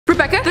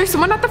Rebecca, there's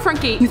someone at the front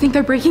gate. You think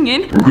they're breaking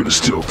in? We're gonna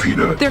steal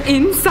Peanut. They're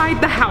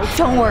inside the house.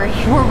 Don't worry,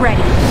 we're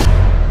ready.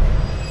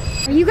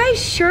 Are you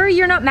guys sure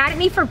you're not mad at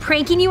me for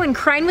pranking you and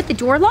crying with the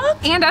door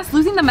locked? And us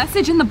losing the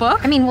message in the book?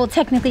 I mean, well,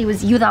 technically it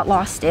was you that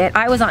lost it.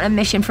 I was on a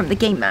mission from the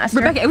game master.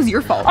 Rebecca, it was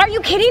your fault. Are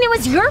you kidding? It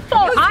was your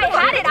fault. I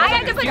had it. I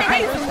had to put the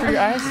thing.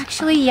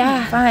 Actually,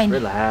 yeah, fine.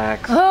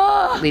 Relax.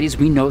 Oh. Ladies,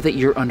 we know that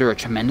you're under a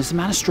tremendous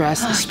amount of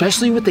stress,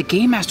 especially with the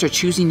game master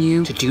choosing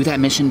you to do that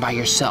mission by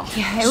yourself.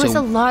 Yeah, it was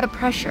a lot of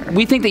pressure.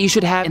 We think that you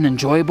should have an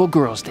enjoyable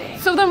girls' day.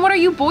 So then what are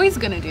you boys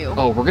gonna do?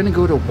 Oh, we're gonna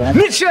go to Walmart.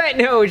 That's right,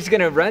 no, we're just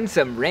gonna run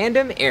some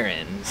random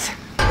errands.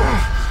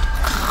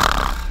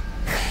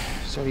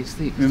 Sorry,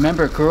 sleep.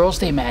 Remember, girls'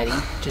 day, Maddie.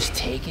 Just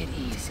take it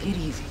easy. Take it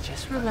easy.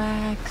 Just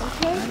relax.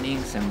 Okay.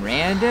 Running some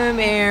random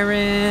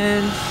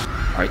errands.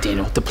 All right,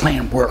 Daniel, the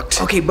plan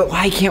worked. Okay, but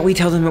why can't we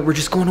tell them that we're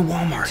just going to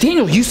Walmart?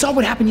 Daniel, you saw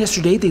what happened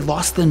yesterday. They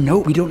lost the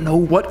note. We don't know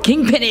what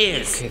Kingpin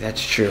is. Okay,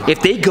 that's true.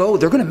 If they go,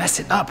 they're gonna mess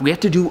it up. We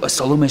have to do a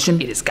solo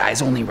mission. It is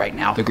guys only right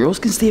now. The girls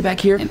can stay back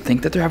here and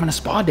think that they're having a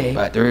spa day,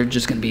 but they're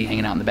just gonna be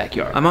hanging out in the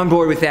backyard. I'm on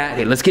board with that.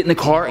 Okay, let's get in the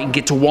car and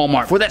get to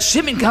Walmart before that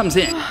shipment comes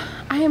in.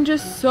 I am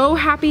just so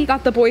happy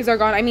that the boys are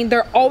gone. I mean,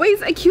 they're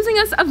always accusing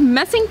us of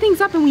messing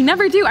things up and we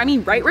never do. I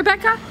mean, right,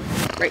 Rebecca?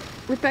 Right,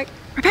 Rebecca?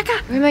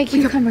 Where's my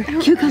cucumber?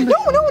 Cucumber.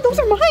 No, those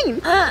are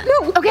mine.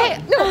 No. Okay.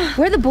 No.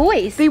 Where are the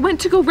boys? They went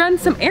to go run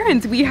some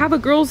errands. We have a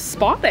girls'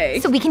 spa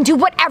day. So we can do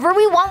whatever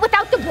we want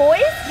without the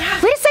boys? Yeah.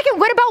 Wait a second,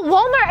 what about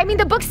Walmart? I mean,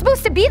 the book's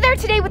supposed to be there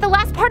today with the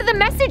last part of the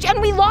message,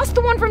 and we lost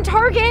the one from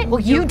Target.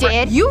 Well, you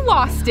did. You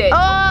lost it.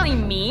 Don't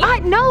blame me.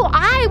 No,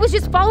 I was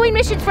just following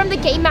missions from the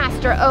Game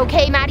Master.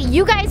 Okay, Maddie,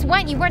 you guys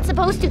went. You weren't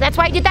supposed to. That's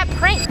why I did that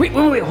prank. Wait,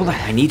 hold on.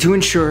 I need to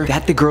ensure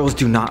that the girls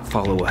do not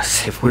follow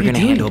us if we're gonna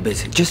handle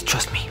business. Just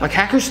trust me. Like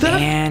hacker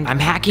stuff? And I'm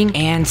hacking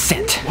and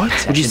sent. What?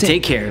 What'd you say?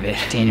 Take care of it.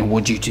 Daniel,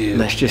 what'd you do?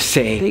 Let's just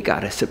say they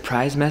got a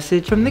surprise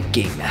message from the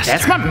Game Master.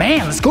 That's my man.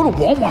 Let's go to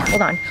Walmart.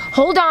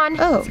 Hold on.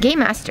 Oh, Game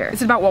Master.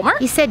 Is it about Walmart?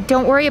 He said,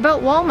 don't worry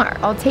about Walmart.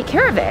 I'll take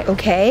care of it.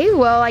 Okay,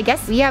 well, I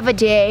guess we have a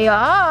day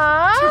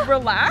off. To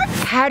relax?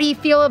 How do you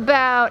feel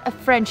about a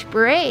French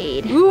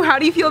braid? Ooh, how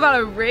do you feel about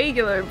a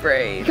regular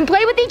braid? You can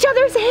play with each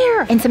other's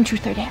hair. And some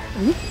truth or dare.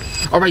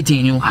 All right,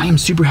 Daniel, I am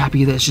super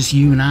happy that it's just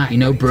you and I. You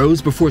know,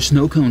 bros before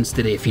snow cones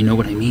today, if you know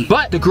what I mean.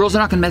 But the girls are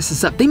not gonna mess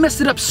this up. They messed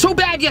it up so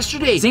bad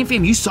yesterday.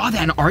 Zamfam, you saw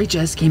that, and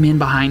RHS came in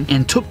behind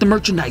and took the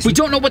merchandise. We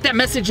don't know what that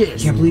message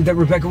is. I can't believe that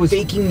Rebecca was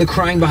faking the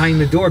crying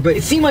behind the door, but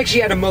it seemed like she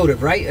had a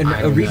motive, right?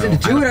 A reason to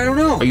do it? I don't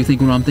know. Are you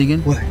thinking what I'm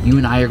thinking? What? You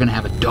and I are gonna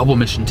have a double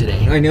mission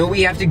today. I know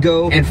we have to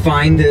go and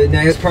find the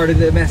next part of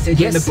the message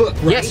in the book,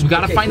 right? Yes, we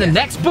gotta find the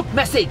next book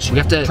message. We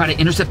have to try to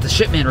intercept the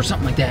shipment or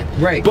something like that.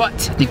 Right. But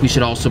I think we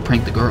should also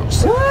prank the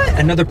girls. What?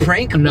 Another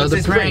prank?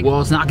 Another prank.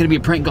 Well, it's not gonna be a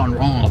prank gone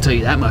wrong, I'll tell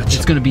you that much.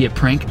 It's gonna be a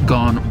prank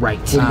gone right.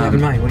 What do you have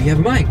in mind? What do you have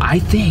in mind? I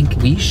think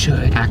we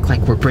should act like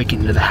we're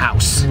breaking into the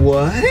house.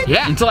 What?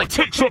 Yeah, until I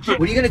take something.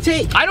 What are you gonna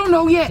take? I don't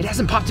know yet. It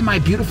hasn't popped in my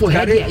beautiful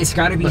head yet. It's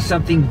gotta be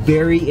something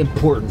very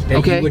important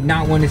that you would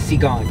not want to see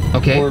gone.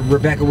 Okay. Or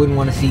Rebecca wouldn't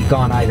want to see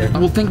gone either.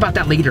 We'll think about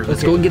that later.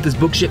 Let's go and get this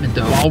book shipment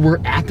though. While we're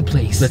at the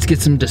place, let's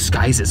get some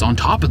disguises on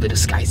top of the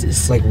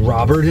disguises. Like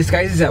robber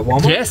disguises at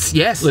Walmart?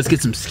 Yes. Let's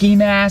get some ski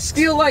masks.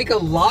 I feel like a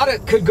lot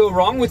could go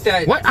wrong with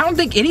that. What? I don't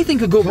think anything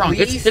could go wrong.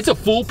 It's a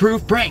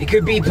foolproof prank. It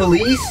could be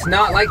police,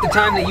 not like the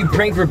time that you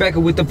pranked Rebecca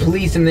with the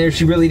police and there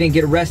she really didn't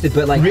get arrested,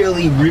 but like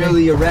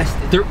really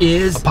arrested. There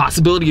is a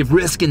possibility of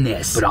risk in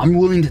this, but I'm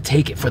willing to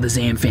take it for the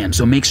Zam fam.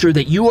 So make sure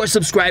that you are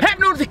subscribed, have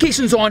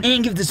notifications on,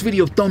 and give this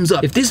video a thumbs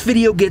up. If this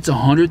video gets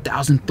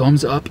 100,000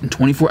 thumbs up in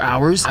 24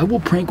 hours, I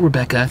will prank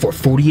Rebecca for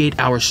 48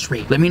 hours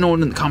straight. Let me know in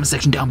the comment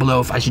section down below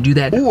if I should do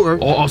that, or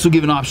I'll also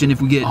give an option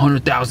if we get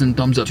 100,000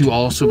 thumbs up to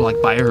also like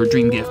buy her a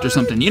dream gift or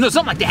something. You know,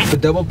 something like that. So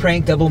double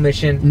prank, double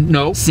mission.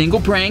 No, single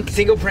prank,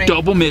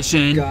 double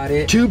mission. Got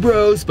it. 2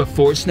 bros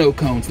before snow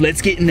cones.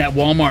 Let's get in that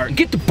Walmart and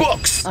get the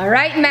books. All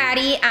right,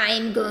 Maddie,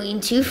 I'm going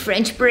to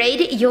French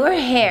braid your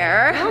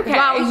hair. Okay.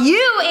 While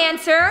you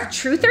answer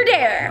truth or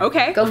dare.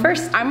 Okay. Go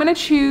first. I'm gonna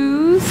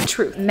choose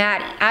truth.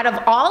 Maddie, out of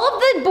all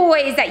of the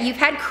boys that you've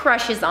had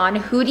crushes on,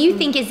 who do you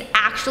think is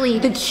actually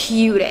the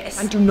cutest?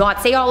 And do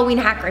not say Halloween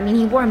hacker. I mean,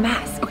 he wore a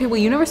mask. Okay, well,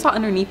 you never saw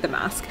underneath the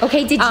mask.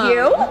 Okay, did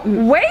you?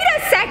 Wait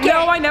a second.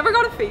 No, I never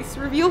got a face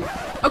reveal.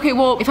 Okay,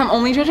 well, if I'm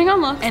only judging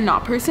on looks and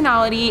not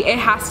personality, it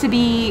has to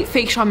be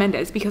fake Shawn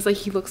Mendes because like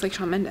he looks like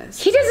Shawn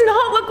Mendes. He does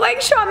not look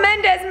like Shawn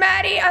Mendes,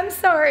 Maddie. I'm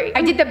sorry.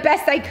 I did the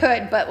best I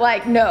could, but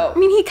like, no. I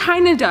mean, he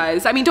kind of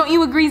does. I mean, don't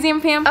you agree,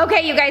 Zam fam?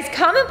 Okay, you guys,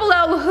 comment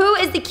below who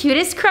is the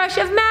cutest crush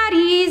of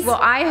Maddie's. Well,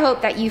 I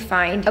hope that you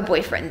find a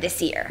boyfriend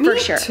this year. For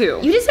sure. Too.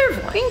 You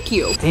deserve one. Thank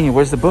you. Daniel,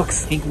 where's the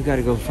books? I think we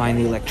gotta go find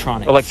the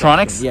electronics.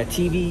 Electronics?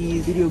 section. Yeah,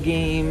 TVs, video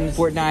games,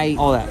 Fortnite,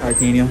 all that. All right,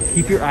 Daniel,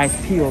 keep your eyes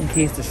peeled in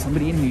case there's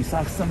somebody in here. You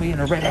saw somebody in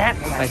a red hat.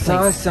 I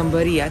saw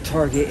somebody at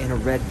Target in a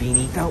red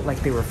beanie. Felt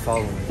like they were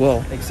following me.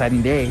 Well,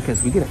 exciting day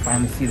because we get to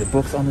finally see the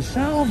books on the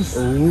shelves.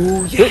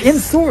 Oh, yes. They're in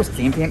stores.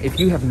 Zam fam, if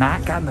you have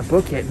not gotten the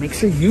book yet, make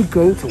sure you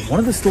go to one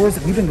of the stores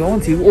that we've been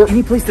going to or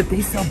any place that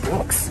they sell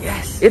books.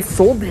 Yes. It's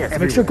sold there.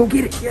 Make sure go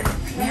get it.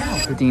 Yeah.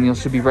 So Daniel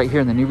should be right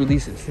here in the new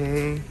releases.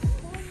 Okay.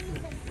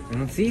 I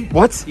don't see it.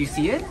 What? You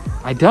see it?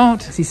 I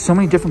don't. I see so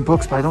many different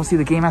books, but I don't see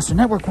the Game Master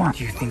Network one.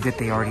 Do you think that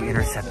they already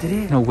intercepted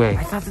it? No way.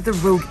 I thought that the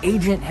rogue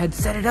agent had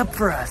set it up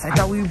for us. I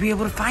thought we would be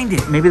able to find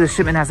it. Maybe the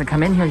shipment hasn't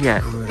come in here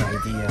yet. Good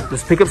idea.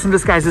 Let's pick up some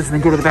disguises and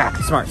then go to the back.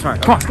 Smart. Come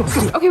on, let's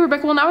go. Okay,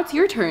 Rebecca, well now it's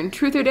your turn.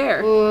 Truth or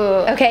dare?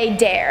 Okay,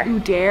 dare. You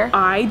dare?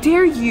 I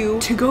dare you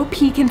to go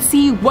peek and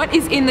see what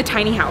is in the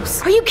tiny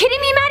house. Are you kidding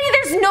me,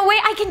 Maddie? There's no way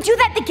I can do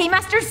that. The Game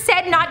Master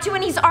said not to,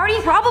 and he's already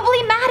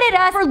probably mad at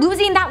us for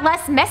losing that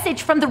last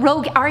message from the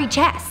rogue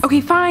RHS. Okay,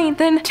 fine.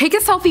 Then take a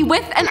selfie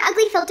with an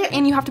Ugly filter.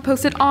 and you have to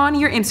post it on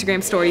your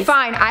Instagram stories.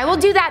 Fine, I will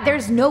do that.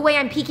 There's no way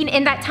I'm peeking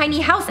in that tiny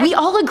house. We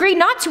all agreed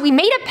not to. We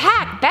made a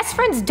pact. Best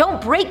friends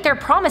don't break their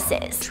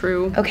promises.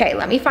 True. Okay,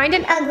 let me find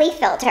an ugly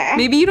filter.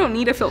 Maybe you don't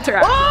need a filter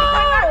actually.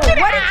 Oh! What did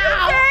you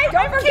say?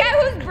 Don't forget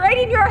who's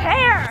braiding your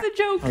hair. It's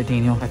a joke. All right,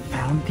 Daniel, I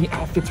found the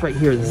outfits right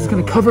here. This is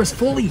gonna cover us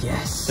fully.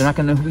 Yes. They're not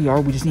gonna know who we are.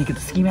 We just need to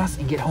get the ski mask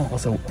and get home.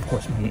 Also, of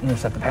course, we need to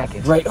intercept the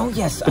package. Right, oh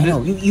yes, I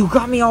know. You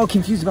got me all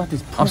confused about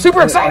this. I'm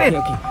super excited.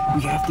 Okay.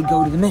 We have to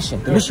go to the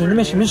mission. The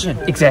mission.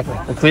 Exactly.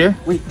 We're clear?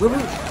 Wait.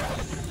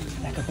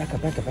 Back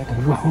up. I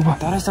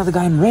thought I saw the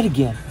guy in red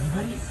again.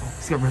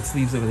 He's got red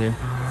sleeves over there.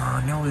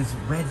 Oh no, it's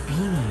red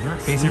beanie. Not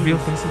Face reveal.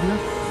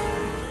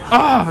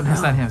 Oh,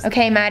 that's not him.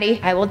 Okay, Maddie,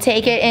 I will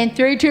take it in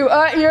 3, 2,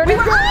 here we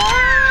go.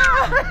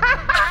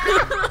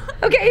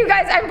 Okay, you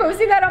guys, I'm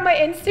posting that on my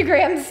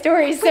Instagram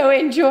story, so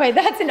enjoy.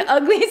 That's an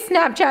ugly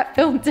Snapchat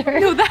filter.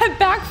 No, that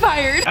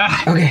backfired.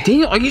 Okay.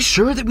 Daniel, are you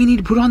sure that we need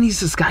to put on these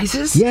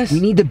disguises? Yes, we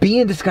need to be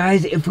in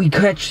disguise if we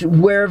catch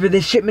wherever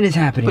this shipment is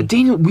happening. But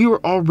Daniel, we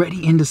were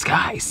already in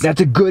disguise.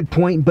 That's a good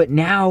point, but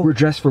now we're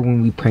dressed for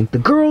when we prank the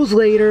girls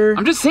later.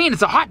 I'm just saying,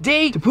 it's a hot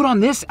day to put on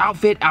this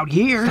outfit out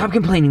here. Stop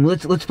complaining.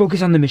 Let's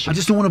focus on the mission. I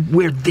just don't want to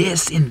wear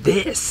this and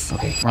this.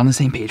 Okay, we're on the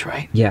same page,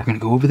 right? Yeah. We're gonna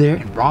go over there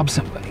and rob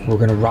somebody. We're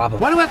gonna rob them.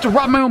 Why do I have to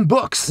rob my own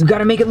books? We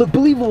gotta make it look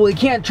believable. You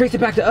can't trace it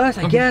back to us,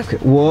 I guess.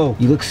 Whoa,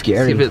 you look See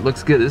scary. if it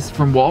looks good. This is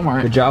from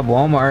Walmart. Good job,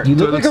 Walmart. You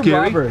look like a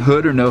robber.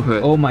 Hood or no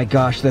hood? Oh my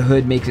gosh, the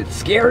hood makes it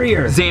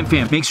scarier. Zam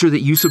fam, make sure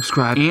that you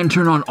subscribe and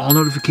turn on all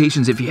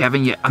notifications if you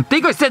haven't yet. I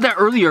think I said that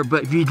earlier,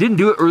 but if you didn't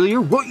do it earlier,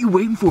 what are you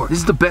waiting for? This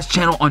is the best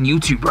channel on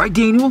YouTube, right,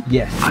 Daniel?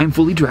 Yes. I'm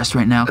fully dressed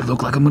right now. I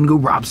look like I'm gonna go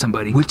rob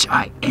somebody, which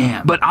I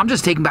am. But I'm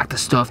just taking back the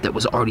stuff that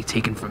was already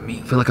taken from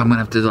me. I feel like I'm gonna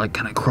have to like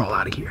kind of crawl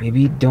out of here.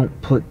 Maybe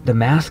don't put the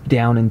mask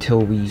down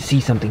until we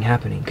see something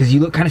happening, because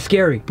you look kind of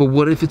scary. But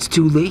what if it's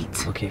too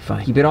late? Okay,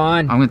 fine. Keep it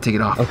on. I'm gonna take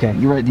it off. Okay.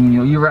 You're right,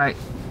 Daniel. You're right.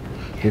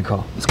 Good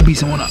call. Let's go beat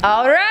someone up.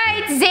 All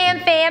right,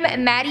 Zam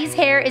fam, Maddie's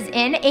hair is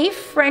in a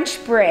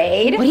French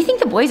braid. What do you think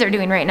the boys are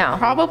doing right now?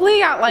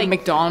 Probably at like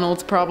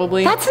McDonald's,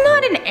 probably. That's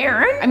not an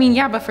errand. I mean,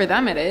 yeah, but for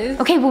them it is.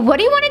 Okay, well, what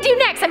do you want to do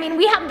next? I mean,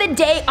 we have the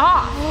day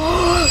off.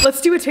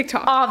 Let's do a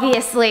TikTok.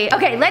 Obviously.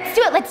 Okay, let's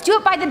do it. Let's do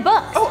it by the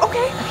book. Oh,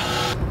 okay.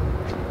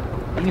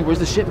 Daniel, where's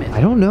the shipment? I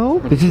don't know.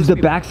 This is the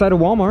backside of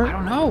Walmart. I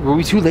don't know. Were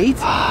we too late?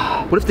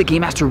 What if the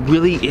Game Master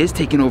really is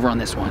taking over on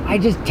this one? I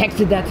just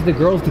texted that to the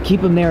girls to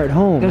keep them there at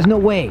home. There's no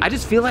way. I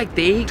just feel like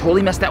they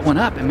totally messed that one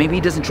up and maybe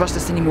he doesn't trust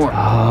us anymore.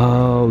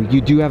 Oh,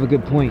 you do have a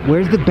good point.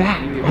 Where's the back?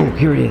 Oh,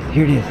 here it is.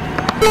 Here it is.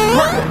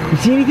 You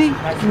see anything?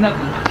 I see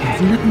nothing. I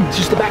see nothing. It's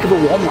just the back of a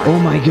Walmart. Oh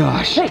my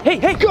gosh. Hey,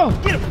 go!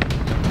 Get him!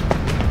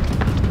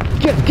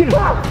 Get him!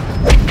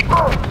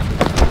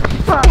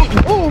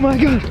 Oh my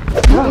god!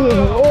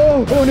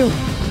 Oh no!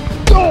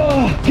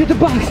 Oh, get the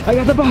box! I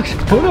got the box!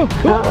 Oh no!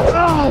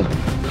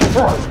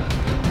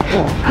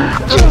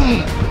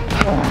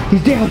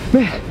 He's down,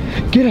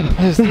 man! Get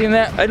him! Seeing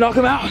that? I knock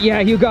him out?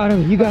 Yeah, you got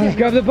him. You got him.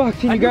 Grab the box.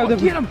 Can you grab the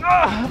box? Get him!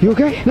 You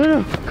okay?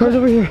 No. Car's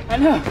over here. I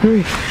know.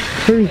 Hurry.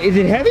 Is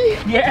it heavy?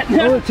 Yeah.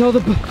 Oh, it's all the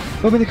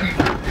open the car.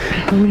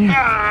 Open here.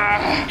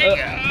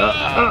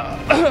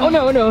 Oh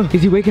no.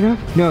 Is he waking up?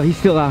 No, he's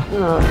still out.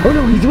 Oh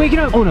no, he's waking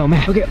up. Oh no,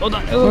 man. Okay, hold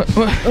on. Okay.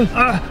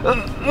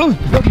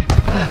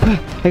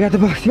 I got the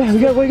box. Man, we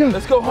gotta wake up.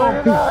 Let's go home.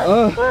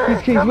 He's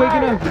waking up.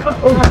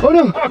 Oh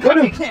no.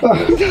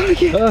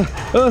 He's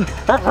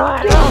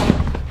out again.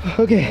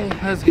 Okay.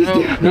 Let's go.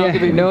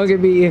 No one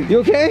can beat you. You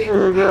okay?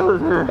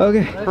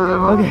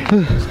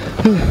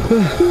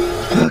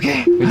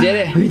 Okay. We did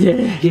it. We did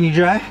it. Can you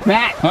drive?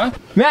 Matt. Huh?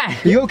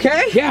 Matt, you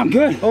okay? Yeah, I'm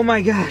good. Oh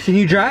my gosh, can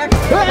you drive?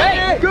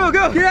 Hey, go,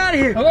 get out of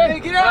here. Okay.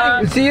 Get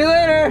out of here. See you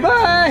later.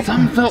 Bye.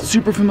 Something felt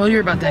super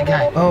familiar about that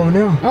guy. Oh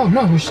no. Oh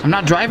no, I'm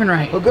not driving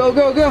right. Oh, go.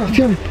 It's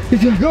coming.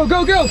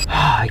 Go.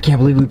 I can't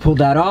believe we pulled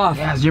that off.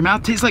 Yeah, does your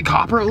mouth taste like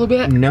copper a little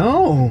bit?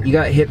 No. You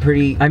got hit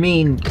pretty, I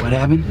mean. What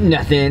happened?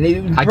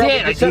 Nothing. I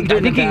did. I think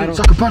he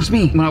sucker punched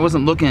me when I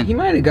wasn't looking. He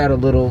might have got a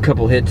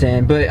couple hits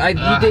in, but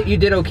you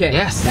did okay.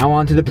 Yes. Now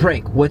on to the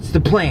prank. What's the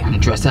I'm plan? gonna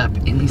dress up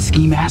in these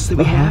ski masks that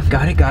we have.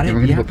 Got it. And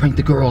we're gonna go prank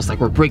the girls like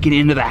we're breaking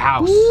into the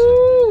house.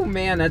 Ooh,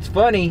 man, that's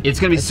funny. It's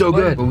gonna be so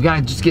good, but we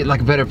gotta just get like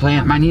a better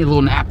plan. Might need a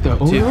little nap though,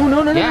 too.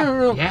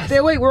 No. Yes. Stay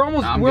awake. We're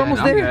almost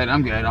there.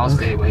 I'm good. I'll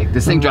stay awake.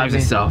 This thing drives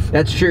itself.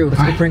 That's true.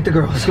 Let's go prank the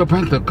girls. Let's go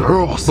prank the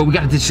girls. But we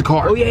gotta ditch the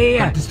car. Oh, yeah.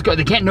 Gotta ditch the car.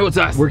 They can't know it's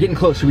us. We're getting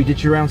close. Should we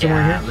ditch you around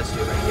somewhere here? Let's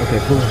do it right here. Okay,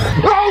 pull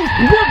over. Oh,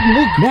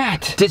 look,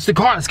 Matt. Ditch the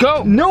car. Let's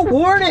go. No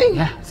warning.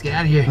 Yeah, let's get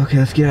out of here. Okay,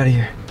 let's get out of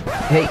here.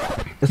 Hey,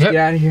 Let's get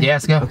out of here. Yeah,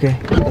 let's go. Okay,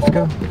 let's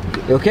go.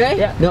 You okay?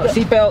 Yeah. No,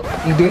 seatbelt.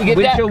 Can you get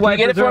that? Can you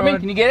get it for me?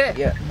 Can you get it?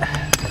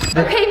 Yeah.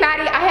 Okay,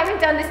 Maddie, I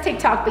haven't done this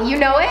TikTok, but you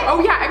know it? Oh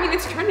yeah, I mean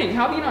it's trending.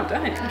 How have you not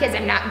done it? Because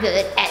I'm not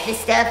good at this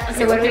stuff.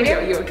 So what do we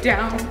do? Yo,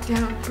 down,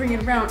 down, bring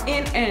it around,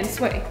 in and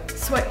sway,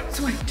 sway,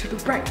 sway to the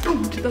right,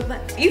 boom, to the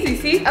left. Easy,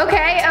 see?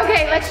 Okay,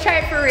 let's try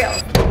it for real.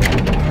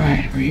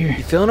 Alright, we're here.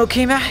 You feeling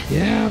okay, Matt?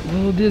 Yeah, a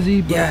little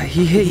dizzy, but Yeah,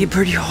 he hit you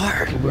pretty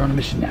hard. we're on a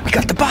mission now. We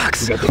got the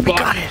box. We got the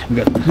box. got it. We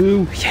got the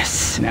clue.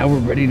 Yes. Now we're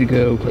ready to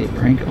go play a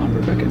prank on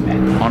Rebecca and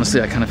Matt.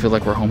 Honestly, I kind of feel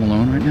like we're home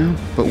alone right now,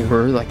 but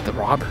we're like the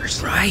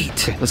robbers. Right.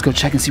 Okay, let's go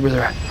check and see where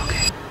they're at.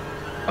 Okay.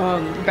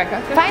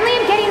 Rebecca? Finally,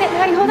 I'm getting it,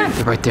 Maddie, hold on.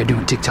 They're right there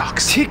doing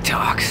TikToks.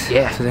 TikToks.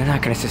 Yeah. So they're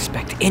not gonna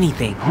suspect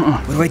anything.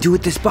 What do I do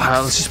with this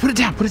box? Let's just put it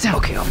down. Put it down.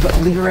 Okay,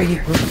 I'll leave it right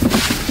here.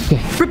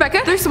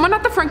 Rebecca, there's someone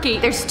at the front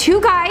gate. There's two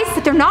guys,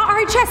 but they're not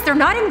RHS, they're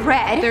not in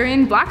red. They're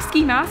in black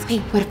ski masks. Hey,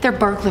 what if they're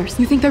burglars?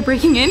 You think they're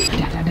breaking in?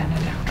 Down.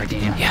 All right,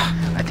 Daniel. Yeah.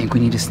 I think we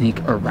need to sneak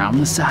around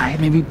the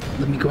side. Maybe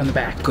let me go in the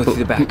back. Go through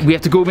the back. We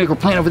have to go make our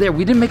plan over there.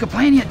 We didn't make a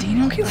plan yet,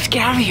 Daniel. Okay, let's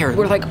get out of here.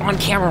 We're like on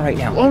camera right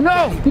now. Oh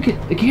no! Look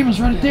at the camera's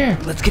right there.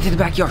 Let's get to the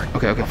backyard.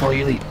 Okay, follow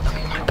your lead.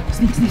 Okay, come on.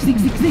 Sneak.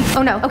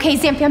 Oh no. Okay,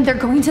 Zamfam, they're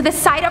going to the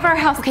side of our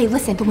house. Okay,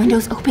 listen, the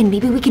window's open.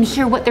 Maybe we can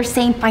hear what they're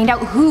saying, find out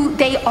who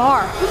they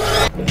are.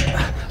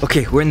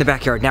 Okay, we're in the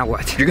backyard. Now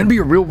what? If you're gonna be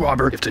a real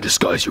robber, you have to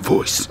disguise your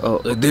voice.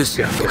 Oh, like this?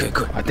 Yeah. Okay,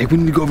 good. I think we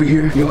need to go over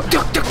here.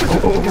 Duck.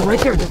 Oh, right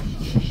there.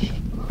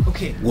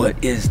 Okay,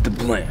 what is the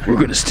plan? We're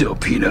gonna steal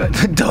Peanut.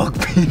 Dog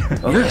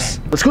Peanut. Okay. Yes.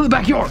 Let's go to the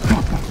backyard. Come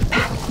on.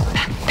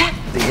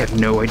 They have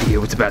no idea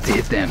what's about to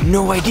hit them.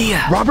 No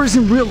idea. Robbers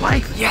in real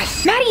life.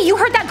 Yes. Maddie, you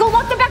heard that. Go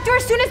lock the back door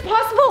as soon as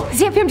possible.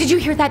 Zamfam, did you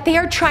hear that? They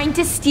are trying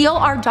to steal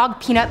our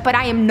dog Peanut, but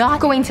I am not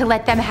going to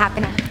let them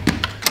happen.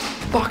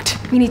 Locked.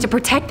 We need to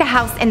protect the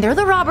house, and they're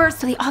the robbers,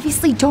 so they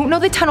obviously don't know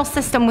the tunnel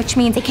system, which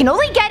means they can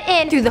only get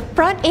in through the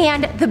front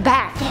and the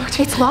back. Locked.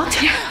 It's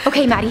locked? Yeah.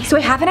 Okay, Maddie, so I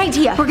have an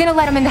idea. We're gonna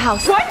let them in the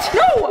house. What?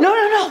 No!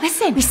 No.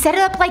 Listen, we set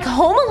it up like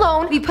Home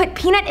Alone. We put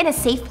Peanut in a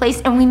safe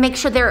place, and we make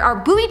sure there are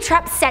booby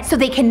traps set so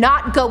they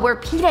cannot go where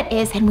Peanut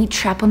is, and we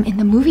trap them in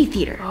the movie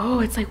theater. Oh,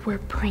 it's like we're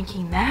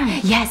pranking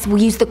them. Yes,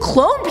 we use the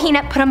clone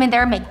Peanut, put them in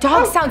there, make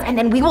dog sounds, and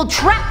then we will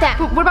trap them.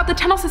 But what about the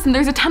tunnel system?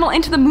 There's a tunnel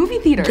into the movie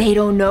theater. They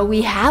don't know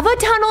we have a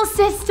tunnel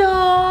system.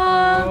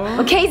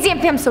 Okay,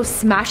 Zamfam, so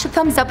smash the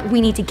thumbs up. We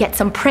need to get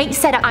some prank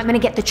set up. I'm gonna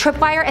get the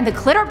tripwire and the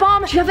glitter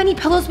bomb. Do you have any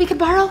pillows we could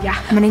borrow?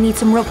 Yeah. I'm gonna need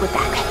some rope with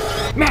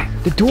that.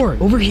 Matt, the door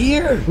over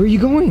here. Where are you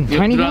going?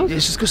 Tiny house?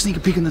 Let's just go sneak a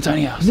peek in the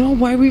tiny house. No,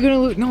 why are we gonna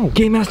look? No,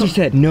 Game Master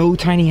said no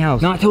tiny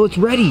house. Not till it's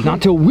ready.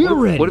 Not till we're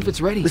ready. What if it's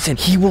ready? Listen,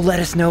 he will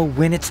let us know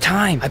when it's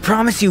time. I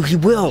promise you, he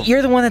will.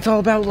 You're the one that's all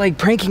about like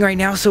pranking right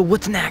now, so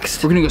what's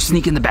next? We're gonna go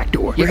sneak in the back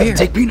door. You're here.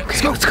 Take Peanut.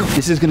 Okay, let's go.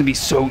 This is gonna be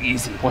so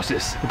easy. Watch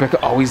this. Rebecca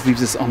always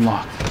leaves this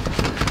unlocked.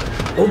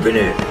 Open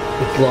it.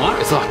 It's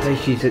locked? It's locked. I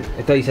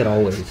thought you said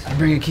always. I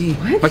bring a key.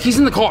 What? My key's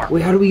in the car.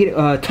 Wait, how do we get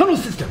it? Tunnel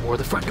system. Or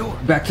the front door.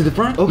 Back to the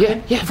front?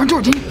 Okay. Yeah, front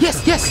door, Daniel.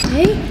 Yes.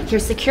 Okay,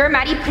 you're secure,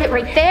 Maddie. Put it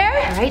right there.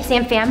 All right,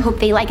 Zamfam, hope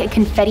they like a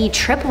confetti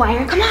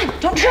tripwire. Come on,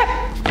 don't trip.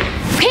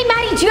 Okay,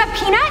 Maddie, do you have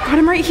Peanut? Got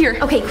him right here.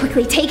 Okay,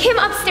 quickly take him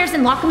upstairs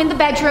and lock him in the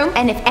bedroom.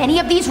 And if any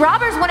of these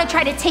robbers want to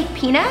try to take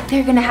Peanut,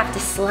 they're gonna have to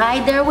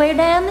slide their way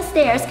down the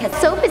stairs because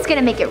soap is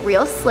gonna make it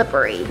real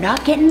slippery.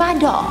 Not getting my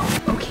dog.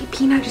 Okay,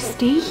 Peanut, just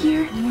stay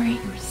here. Don't worry,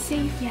 you're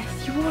safe.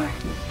 Yes, you are.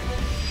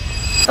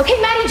 Okay,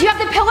 Maddie, do you have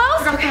the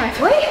pillows? Okay.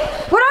 Wait,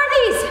 what are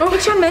these? Oh.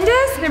 Shawn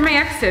Mendes? They're my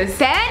exes.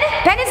 Ben?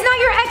 Ben is not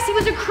your ex, he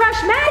was a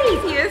crush.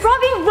 Maddie! He is.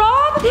 Robbing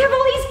Rob? They have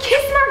all these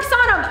kiss marks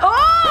on him.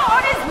 Oh,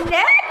 on his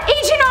neck?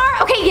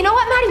 H&R. Okay, you know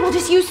what, Maddie? We'll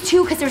just use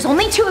two because there's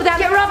only two of them.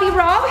 Get Robbie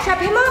Rob, trap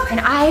him up,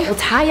 and I will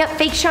tie up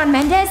fake Shawn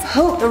Mendes.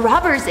 Hope the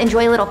robbers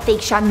enjoy a little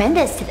fake Shawn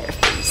Mendes to their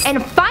face.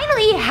 And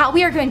finally, how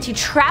we are going to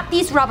trap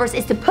these robbers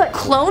is to put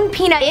clone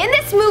Peanut in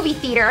this movie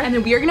theater. And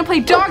then we are gonna play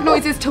dog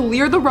noises to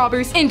lure the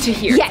robbers into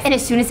here. Yes, and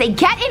as soon as they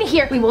get in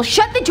here, we will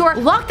shut the door,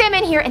 lock them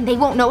in here, and they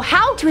won't know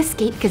how to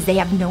escape because they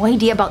have no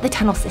idea about the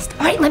tunnel system.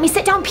 All right, let me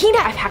sit down,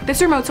 Peanut. I've hacked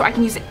this remote so I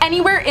can use it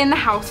anywhere in the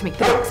house to make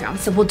the dog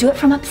sounds. So we'll do it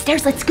from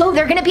upstairs. Let's go.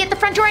 They're gonna be at the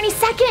front door any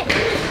second.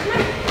 Come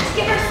on, let's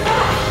get our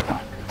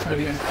spot.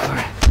 All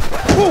right.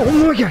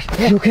 Oh my gosh.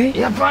 You okay?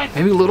 Yeah, fine.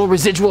 Maybe little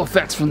residual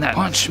effects from that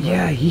punch.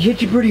 Yeah, he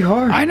hit you pretty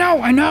hard. I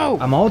know.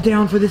 I'm all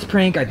down for this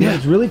prank. I think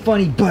it's really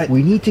funny, but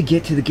we need to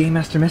get to the Game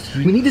Master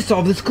message. We need to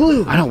solve this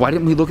clue. I know. Why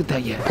didn't we look at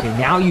that yet? Okay,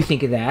 now you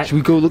think of that. Should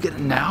we go look at it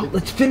now?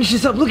 Let's finish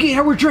this up. Look at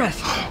how we're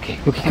dressed. Okay,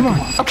 Come on.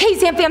 Okay,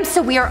 Zamfam,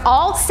 so we are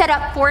all set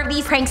up for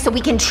these pranks so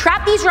we can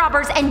trap these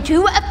robbers and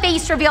do a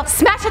face reveal.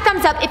 Smash a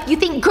thumbs up if you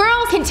think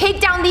girls can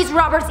take down these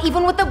robbers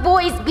even with the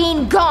boys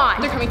being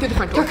gone. They're coming through the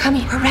front door. They're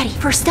coming. We're ready.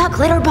 First up,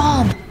 glitter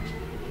bomb.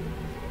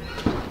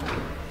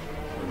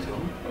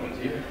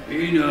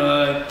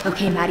 Peanut.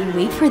 Okay, Maddie,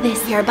 wait for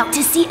this. You're about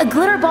to see a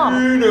glitter bomb.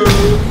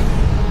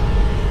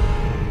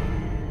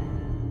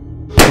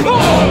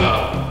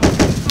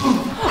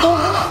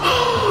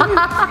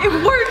 It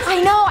worked!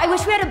 I know. I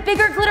wish we had a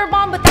bigger glitter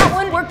bomb, but that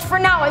one worked for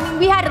now. I mean,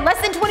 we had less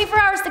than 24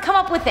 hours to come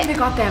up with it. I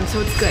got them,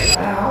 so it's good.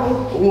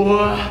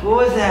 What? What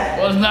was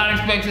that? Was not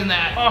expecting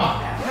that.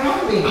 Oh.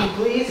 help me,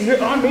 please.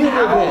 You're on me a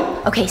little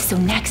bit. Okay, so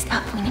next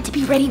up, we need to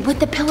be ready with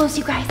the pillows,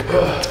 you guys.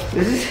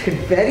 Is this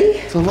confetti?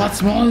 It's a lot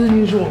smaller than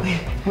usual. Wait.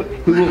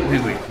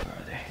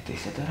 They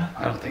set that up?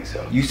 I don't think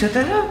so. You set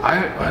that up? I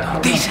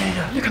don't They know. set it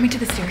up. You're coming to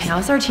the stairs.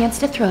 Now's our chance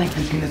to throw it.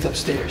 Peanut's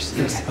upstairs.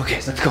 Yes. Okay,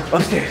 let's go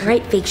upstairs. All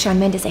right, fake Shawn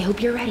Mendes, I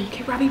hope you're ready.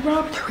 Okay, Robbie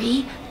Rob.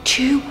 3,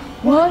 2,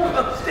 1.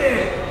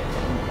 Upstairs.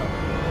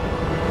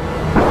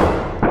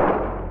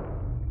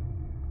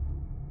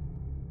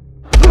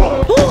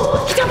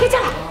 Oh, get down, get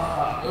down.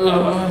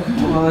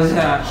 What was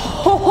that?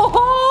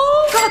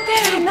 Oh, got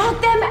them.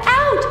 Knock them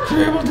out.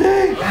 Terrible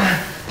day.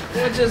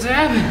 What just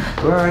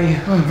happened? Where are you?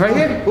 Right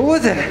here. What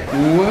was that?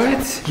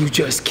 What? You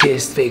just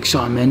kissed fake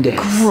Shawn Mendes.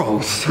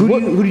 Gross.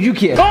 Who did you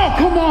kiss? Oh,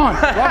 come on.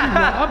 Robbie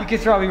Rob. You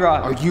kissed Robbie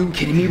Rob. Are you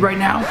kidding me right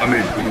now? I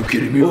mean, are you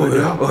kidding me right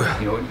now?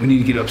 You know what? We need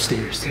to get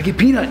upstairs. Gotta get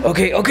Peanut.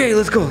 Okay,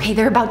 let's go. Okay,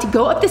 they're about to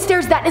go up the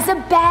stairs. That is a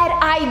bad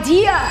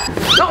idea.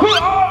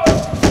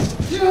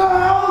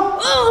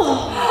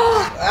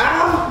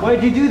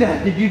 Why'd you do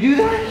that? Did you do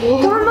that?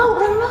 The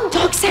remote.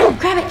 Dog sound.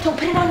 Grab it. Don't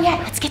put it on yet.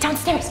 Let's get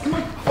downstairs. Come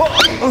on.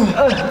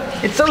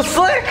 It's so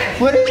slick.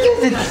 What is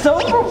this? It's so.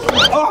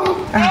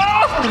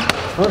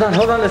 Hold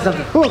on to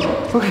something.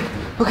 Okay.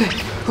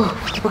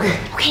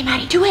 Okay,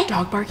 Maddie, do it.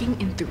 Dog barking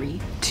in 3,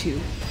 2,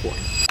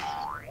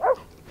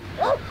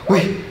 1.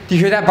 Wait, do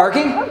you hear that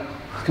barking?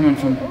 It's coming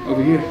from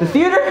over here. The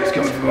theater? It's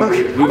coming from over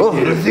here.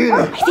 The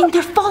theater. I think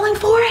they're falling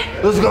for it.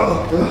 Let's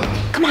go.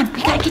 Come on,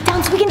 we gotta get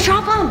down so we can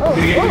trap them.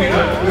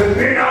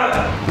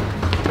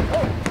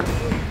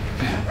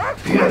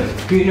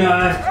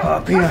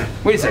 Peanut.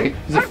 Wait a second.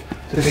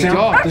 The Big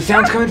dog. The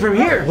sound's coming from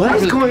here. What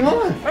is going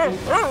on?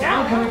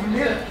 Sound coming from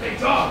here. Big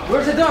dog.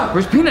 Where's the dog?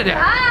 Where's Peanut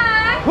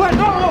at? What?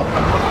 No.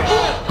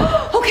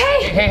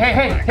 Okay.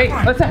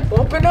 Hey, listen.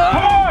 Open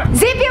up.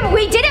 Xavier,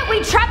 we did it.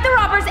 We trapped the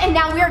robbers, and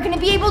now we are gonna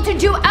be able to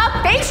do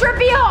a face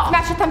reveal.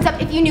 Smash a thumbs up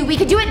if you knew we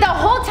could do it the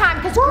whole time,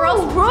 because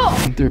girls rule.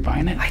 Think they're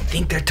buying it? I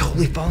think they're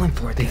totally falling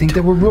for it. They think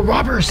that we're real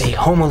robbers. They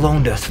home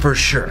aloned us for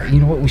sure. You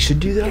know what we should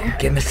do though?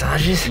 Get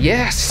massages?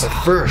 Yes. But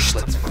first,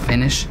 let's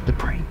finish the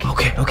prank.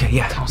 Okay,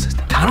 yeah. Tunnel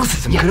system. Tunnel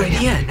system, Yeah, good yeah.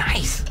 idea.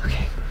 Nice.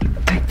 Okay.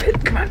 Tight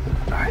fit. Come on.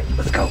 All right,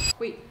 let's go.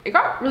 Wait, it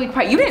got really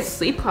quiet. You didn't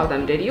sleep cloud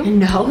them, did you?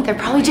 No, they're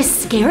probably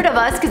just scared of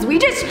us because we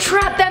just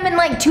trapped them in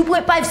like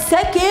 2.5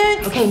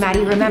 seconds. Okay,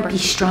 Maddie, remember, be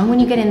strong when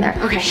you get in there.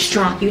 Okay.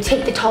 Strong. You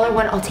take the taller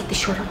one, I'll take the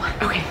shorter one.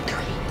 Okay.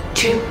 3,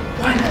 2,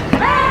 1.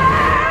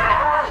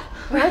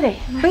 Where are they?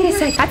 Wait a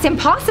sec. That's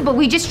impossible.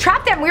 We just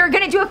trapped them. We were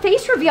gonna do a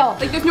face reveal.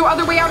 Like there's no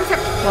other way out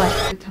except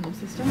What? the tunnel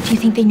system. Do you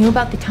think they knew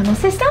about the tunnel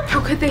system?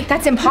 How could they?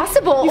 That's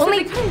impossible. You said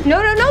Only they couldn't.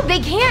 No, they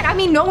can't. I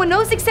mean, no one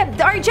knows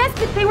except our Jess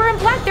that they were in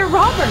black. They're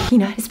robbers.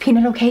 Peanut, is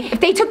Peanut okay? If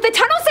they took the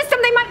tunnel system,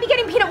 they might be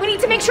getting Peanut. We need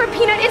to make sure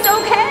Peanut is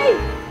okay.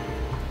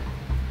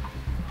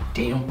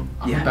 Daniel,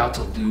 I'm about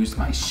to lose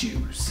my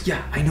shoes.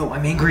 Yeah, I know.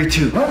 I'm angry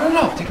too.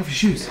 No. Take off your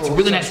shoes. It's a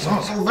really nice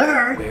song.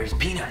 Where's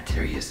Peanut?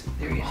 There he is.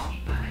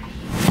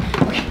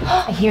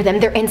 I hear them.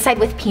 They're inside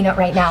with Peanut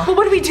right now. Well,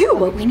 what do we do?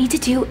 What we need to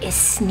do is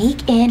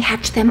sneak in,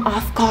 catch them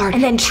off guard,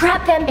 and then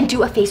trap them and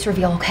do a face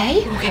reveal,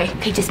 okay?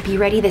 Okay, just be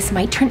ready. This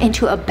might turn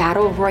into a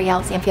battle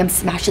royale. Zamfam,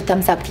 smash a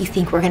thumbs up if you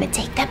think we're gonna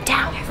take them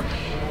down.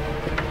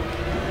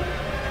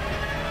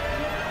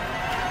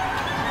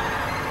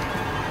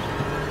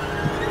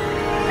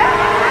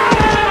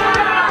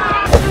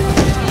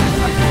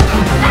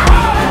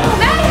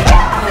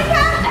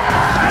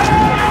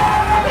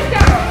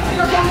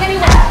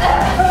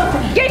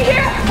 Get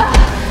here!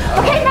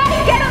 Okay,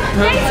 Maddie, get him!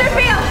 Face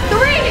reveal!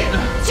 3,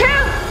 2,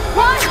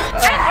 1.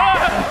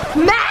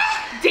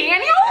 Matt!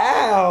 Daniel?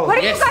 Ow. What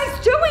are Yes. you guys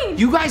doing?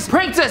 You guys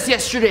pranked us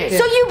yesterday.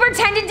 So you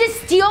pretended to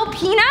steal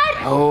Peanut?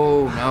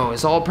 Oh, no,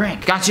 it's all a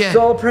prank. Gotcha. It's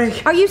all a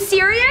prank. Are you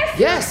serious?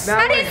 Yes.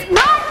 That is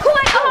not cool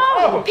at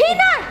all!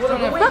 Peanut! Look,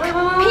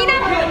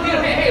 Peanut!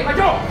 Hey, my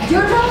dog.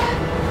 Your dog?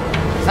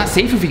 It's not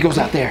safe if he goes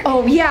out there.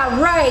 Oh, yeah,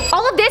 right.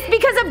 All of this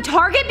because of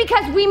Target,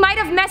 because we might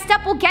have messed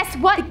up. Well, guess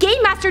what? The Game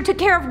Master took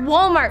care of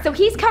Walmart, so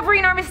he's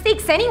covering our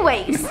mistakes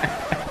anyways.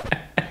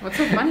 What's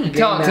so funny?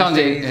 Tell him,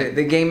 Jay.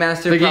 The game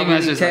master The game probably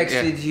master's like,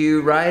 texted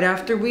you right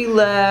after we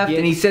left,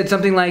 and he said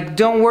something like,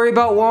 "Don't worry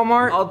about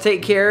Walmart. I'll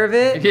take care of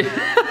it." You?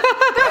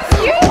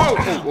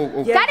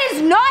 Whoa. That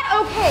is not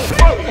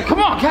okay.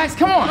 Come on, guys,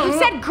 come on. You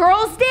said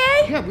Girls' Day?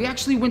 Yeah, we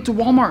actually went to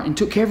Walmart and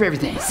took care of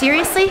everything.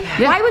 Seriously?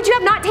 Yeah. Why would you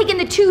have not taken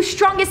the 2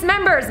 strongest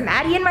members,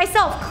 Maddie and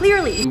myself,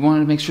 clearly? We wanted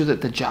to make sure that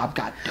the job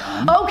got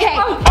done. Okay.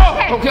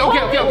 okay. You're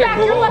looking at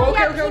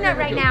Okay. Peanut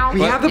right now.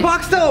 We have the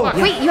box though,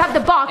 Wait, you have the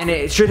box. and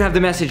it should have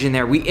the message in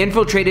there. We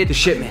infiltrated the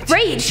shipment.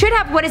 Great, it should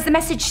have. What does the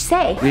message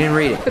say? We didn't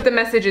read it. But the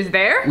message is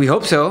there? We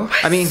hope so.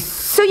 I mean,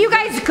 So you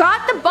guys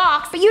got the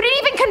box, but you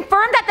didn't even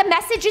confirm that the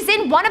message is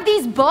in one of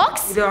these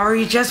books? the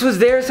RHS was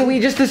there, so we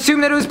just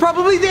assumed that it was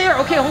probably there.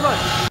 Okay, hold on.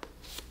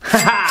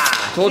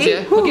 Haha! Told you.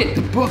 Look at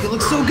the book. It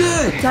looks so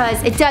good.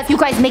 It does. You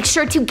guys make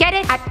sure to get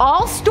it at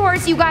all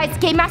stores, you guys.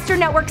 Game Master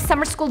Network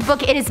Summer School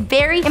book. It is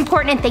very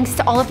important, and thanks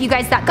to all of you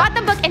guys that got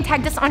the book and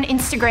tagged us on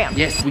Instagram.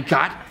 Yes, we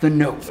got the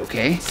note,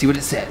 okay? See what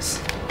it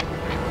says.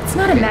 It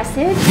That's not a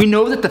message. We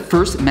know that the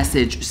first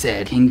message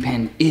said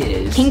Kingpin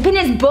is. Kingpin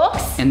is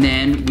books? And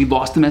then we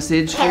lost the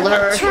message.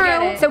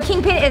 True. So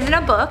Kingpin isn't a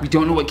book. We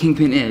don't know what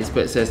Kingpin is,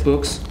 but it says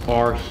books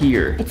are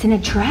here. It's an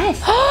address.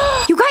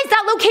 You guys,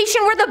 that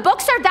location where the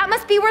books are, that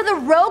must be where the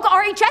rogue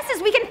RHS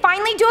is. We can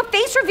finally do a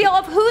face reveal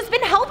of who's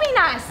been helping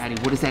us. Maddie,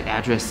 what is that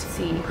address?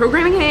 See,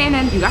 programming it in,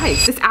 and you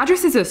guys, this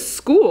address is a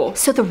school.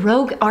 So the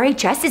rogue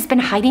RHS has been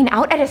hiding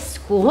out at a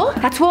school?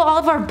 That's where all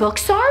of our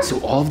books are? So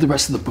all of the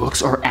rest of the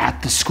books are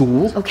at the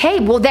school? Okay,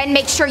 well then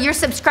make sure you're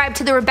subscribed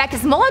to the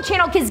Rebecca's Molo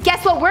channel, because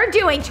guess what we're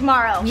doing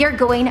tomorrow? You're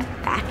going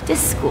back to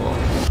school.